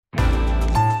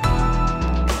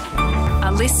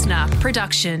listener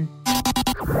production.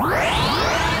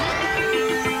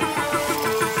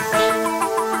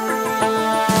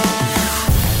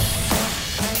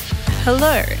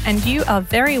 Hello, and you are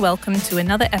very welcome to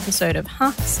another episode of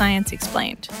Science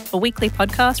Explained, a weekly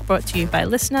podcast brought to you by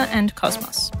Listener and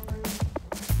Cosmos.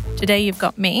 Today you've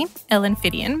got me, Ellen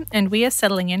Fidian, and we are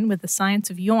settling in with the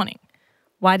science of yawning.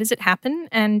 Why does it happen,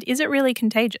 and is it really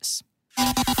contagious?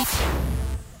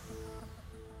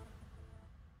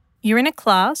 You're in a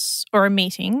class, or a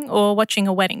meeting, or watching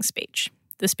a wedding speech.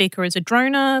 The speaker is a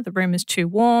droner, the room is too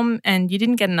warm, and you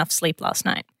didn't get enough sleep last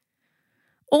night.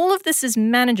 All of this is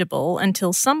manageable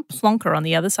until some plonker on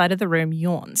the other side of the room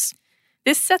yawns.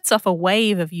 This sets off a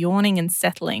wave of yawning and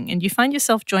settling, and you find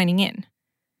yourself joining in.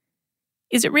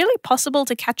 Is it really possible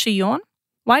to catch a yawn?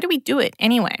 Why do we do it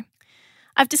anyway?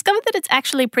 I've discovered that it's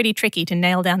actually pretty tricky to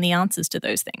nail down the answers to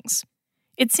those things.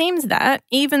 It seems that,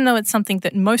 even though it's something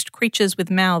that most creatures with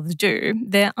mouths do,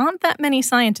 there aren't that many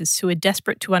scientists who are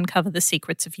desperate to uncover the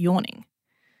secrets of yawning.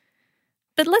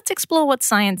 But let's explore what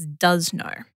science does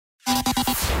know.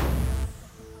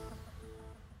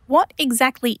 What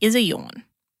exactly is a yawn?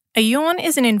 A yawn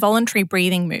is an involuntary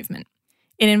breathing movement.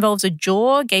 It involves a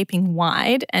jaw gaping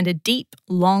wide and a deep,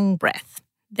 long breath.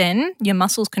 Then your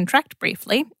muscles contract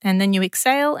briefly, and then you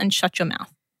exhale and shut your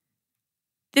mouth.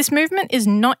 This movement is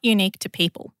not unique to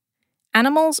people.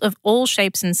 Animals of all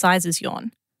shapes and sizes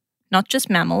yawn. Not just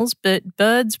mammals, but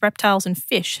birds, reptiles, and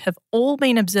fish have all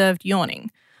been observed yawning,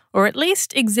 or at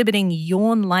least exhibiting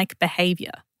yawn-like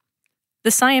behaviour.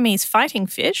 The Siamese fighting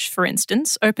fish, for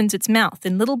instance, opens its mouth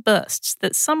in little bursts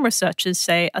that some researchers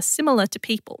say are similar to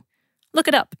people. Look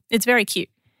it up, it's very cute.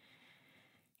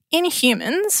 In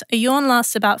humans, a yawn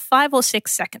lasts about 5 or 6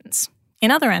 seconds.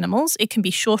 In other animals, it can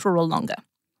be shorter or longer.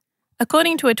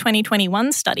 According to a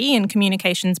 2021 study in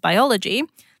Communications Biology,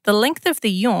 the length of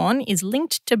the yawn is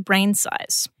linked to brain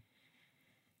size.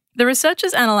 The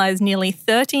researchers analysed nearly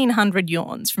 1,300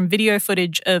 yawns from video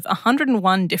footage of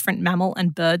 101 different mammal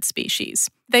and bird species.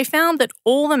 They found that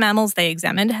all the mammals they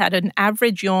examined had an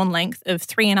average yawn length of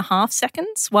 3.5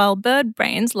 seconds, while bird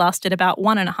brains lasted about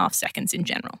 1.5 seconds in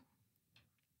general.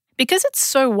 Because it's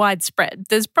so widespread,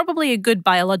 there's probably a good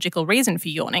biological reason for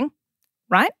yawning,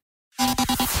 right?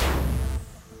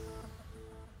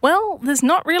 Well, there's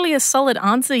not really a solid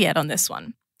answer yet on this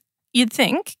one. You'd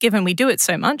think, given we do it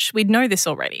so much, we'd know this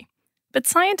already. But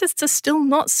scientists are still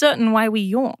not certain why we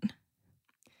yawn.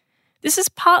 This is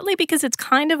partly because it's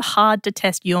kind of hard to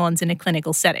test yawns in a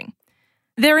clinical setting.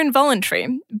 They're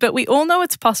involuntary, but we all know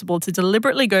it's possible to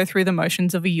deliberately go through the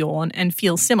motions of a yawn and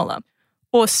feel similar,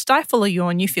 or stifle a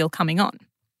yawn you feel coming on.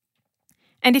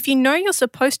 And if you know you're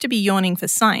supposed to be yawning for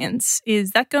science,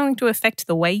 is that going to affect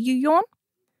the way you yawn?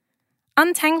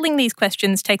 Untangling these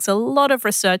questions takes a lot of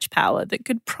research power that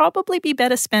could probably be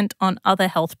better spent on other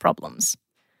health problems.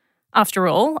 After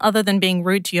all, other than being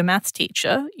rude to your maths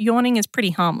teacher, yawning is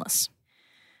pretty harmless.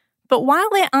 But while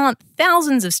there aren't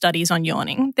thousands of studies on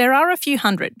yawning, there are a few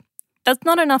hundred. That's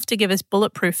not enough to give us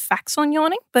bulletproof facts on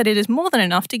yawning, but it is more than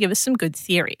enough to give us some good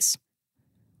theories.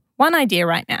 One idea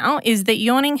right now is that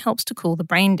yawning helps to cool the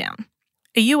brain down.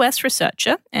 A US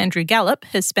researcher, Andrew Gallup,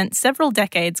 has spent several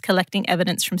decades collecting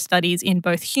evidence from studies in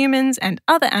both humans and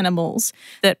other animals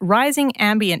that rising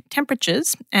ambient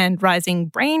temperatures and rising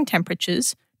brain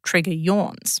temperatures trigger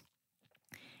yawns.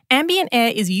 Ambient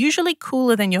air is usually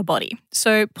cooler than your body,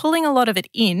 so pulling a lot of it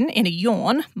in a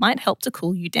yawn might help to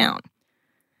cool you down.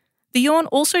 The yawn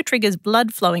also triggers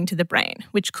blood flowing to the brain,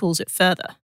 which cools it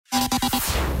further.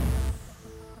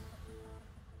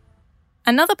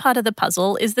 Another part of the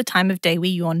puzzle is the time of day we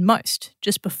yawn most,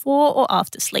 just before or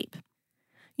after sleep.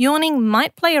 Yawning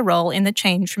might play a role in the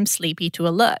change from sleepy to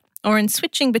alert, or in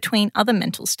switching between other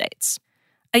mental states.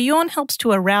 A yawn helps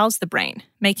to arouse the brain,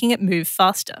 making it move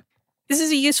faster. This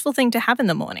is a useful thing to have in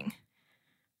the morning.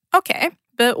 Okay,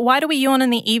 but why do we yawn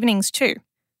in the evenings too?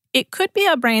 It could be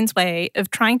our brain's way of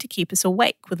trying to keep us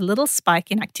awake with a little spike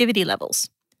in activity levels.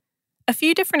 A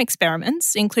few different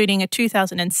experiments, including a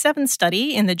 2007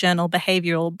 study in the journal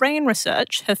Behavioral Brain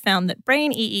Research, have found that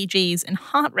brain EEGs and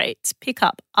heart rates pick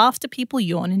up after people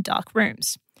yawn in dark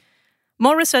rooms.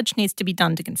 More research needs to be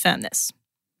done to confirm this.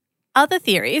 Other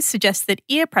theories suggest that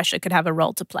ear pressure could have a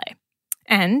role to play.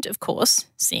 And, of course,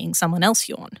 seeing someone else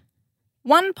yawn.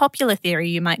 One popular theory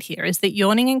you might hear is that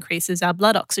yawning increases our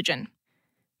blood oxygen.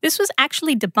 This was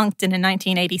actually debunked in a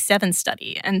 1987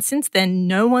 study, and since then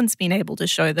no one's been able to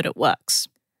show that it works.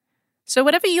 So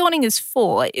whatever yawning is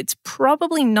for, it's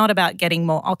probably not about getting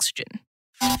more oxygen.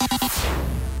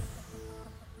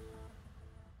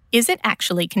 Is it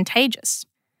actually contagious?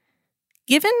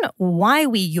 Given why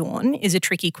we yawn is a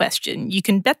tricky question, you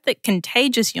can bet that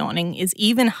contagious yawning is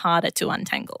even harder to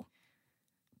untangle.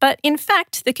 But in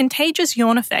fact, the contagious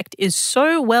yawn effect is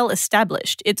so well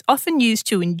established, it's often used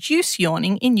to induce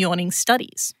yawning in yawning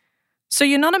studies. So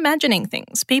you're not imagining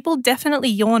things. People definitely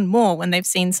yawn more when they've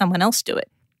seen someone else do it.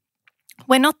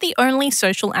 We're not the only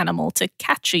social animal to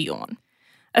catch a yawn.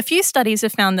 A few studies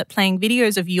have found that playing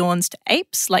videos of yawns to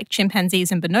apes, like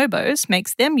chimpanzees and bonobos,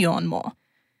 makes them yawn more.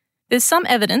 There's some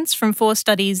evidence from 4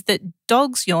 studies that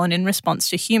dogs yawn in response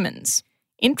to humans.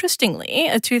 Interestingly,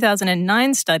 a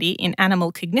 2009 study in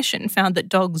animal cognition found that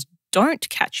dogs don't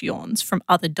catch yawns from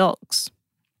other dogs.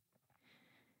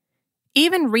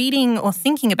 Even reading or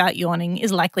thinking about yawning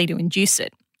is likely to induce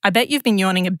it. I bet you've been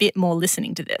yawning a bit more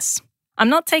listening to this. I'm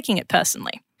not taking it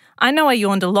personally. I know I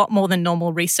yawned a lot more than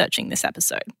normal researching this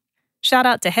episode. Shout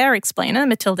out to hair explainer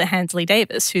Matilda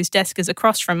Hansley-Davis, whose desk is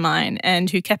across from mine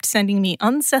and who kept sending me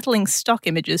unsettling stock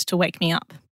images to wake me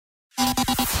up.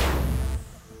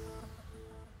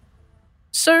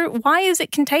 So why is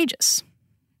it contagious?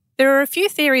 There are a few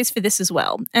theories for this as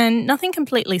well, and nothing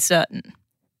completely certain.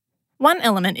 One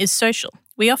element is social.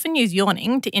 We often use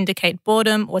yawning to indicate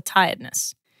boredom or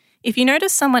tiredness. If you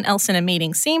notice someone else in a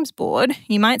meeting seems bored,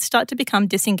 you might start to become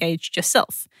disengaged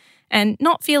yourself and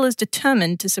not feel as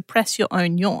determined to suppress your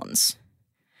own yawns.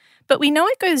 But we know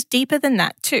it goes deeper than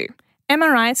that too.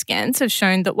 MRI scans have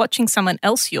shown that watching someone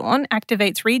else yawn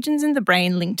activates regions in the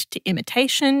brain linked to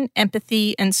imitation,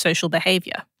 empathy, and social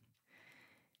behaviour.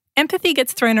 Empathy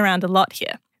gets thrown around a lot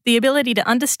here, the ability to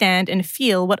understand and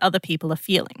feel what other people are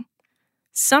feeling.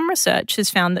 Some research has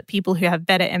found that people who have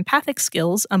better empathic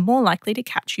skills are more likely to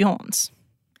catch yawns.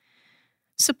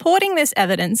 Supporting this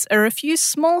evidence are a few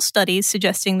small studies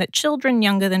suggesting that children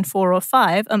younger than 4 or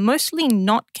 5 are mostly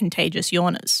not contagious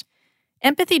yawners.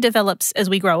 Empathy develops as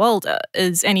we grow older,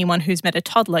 as anyone who's met a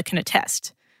toddler can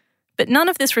attest. But none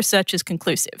of this research is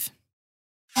conclusive.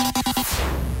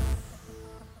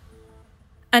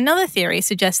 Another theory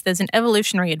suggests there's an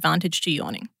evolutionary advantage to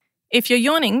yawning. If you're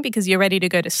yawning because you're ready to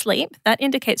go to sleep, that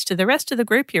indicates to the rest of the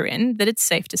group you're in that it's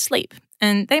safe to sleep,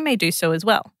 and they may do so as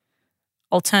well.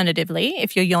 Alternatively,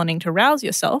 if you're yawning to rouse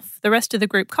yourself, the rest of the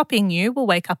group copying you will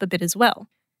wake up a bit as well.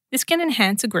 This can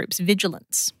enhance a group's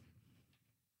vigilance.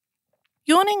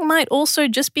 Yawning might also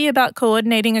just be about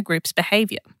coordinating a group's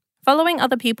behaviour. Following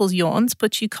other people's yawns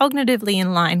puts you cognitively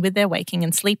in line with their waking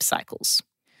and sleep cycles.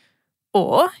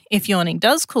 Or, if yawning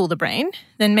does cool the brain,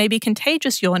 then maybe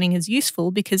contagious yawning is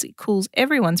useful because it cools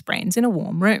everyone's brains in a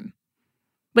warm room.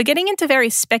 We're getting into very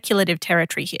speculative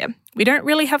territory here. We don't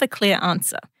really have a clear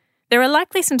answer. There are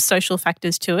likely some social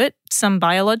factors to it, some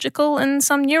biological and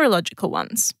some neurological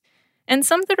ones, and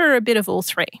some that are a bit of all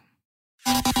three.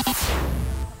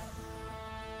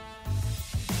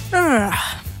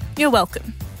 You're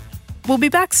welcome. We'll be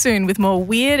back soon with more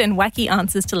weird and wacky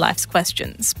answers to life's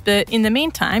questions, but in the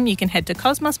meantime, you can head to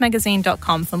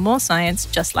cosmosmagazine.com for more science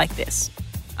just like this.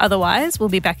 Otherwise, we'll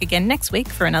be back again next week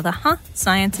for another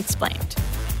Science Explained.